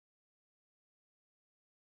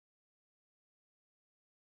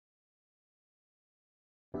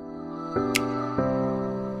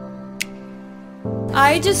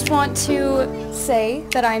I just want to say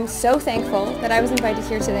that I'm so thankful that I was invited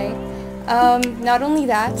here today. Not only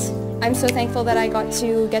that, I'm so thankful that I got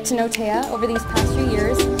to know Altea over these past few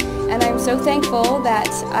years, and I'm so thankful that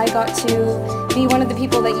I got to be one of the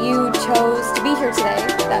people that you chose to be here today.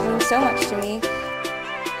 That means so much to me.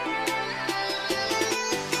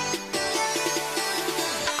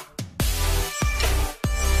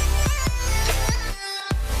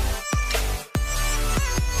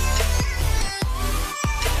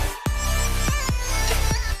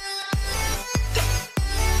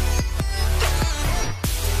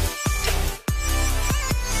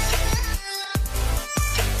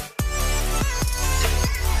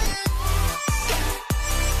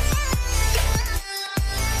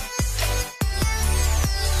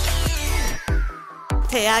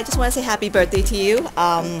 Hey, I just want to say happy birthday to you.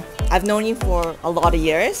 I've known you for a lot of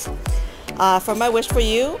years. For my wish for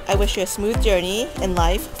you, I wish you a smooth journey in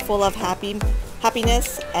life, full of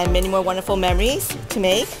happiness and many more wonderful memories to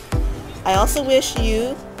make. I also wish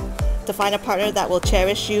you to find a partner that will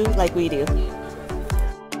cherish you like we do.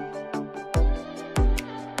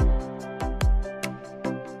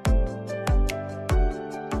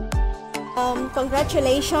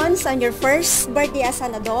 Congratulations on your first birthday as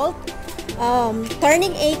an adult.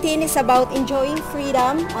 Turning 18 is about enjoying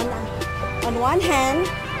freedom on one hand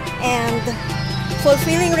and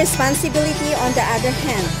fulfilling responsibility on the other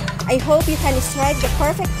hand. I hope you can strike the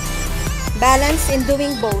perfect balance in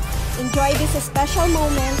doing both. Enjoy this special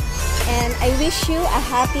moment, and I wish you a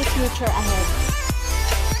happy future ahead.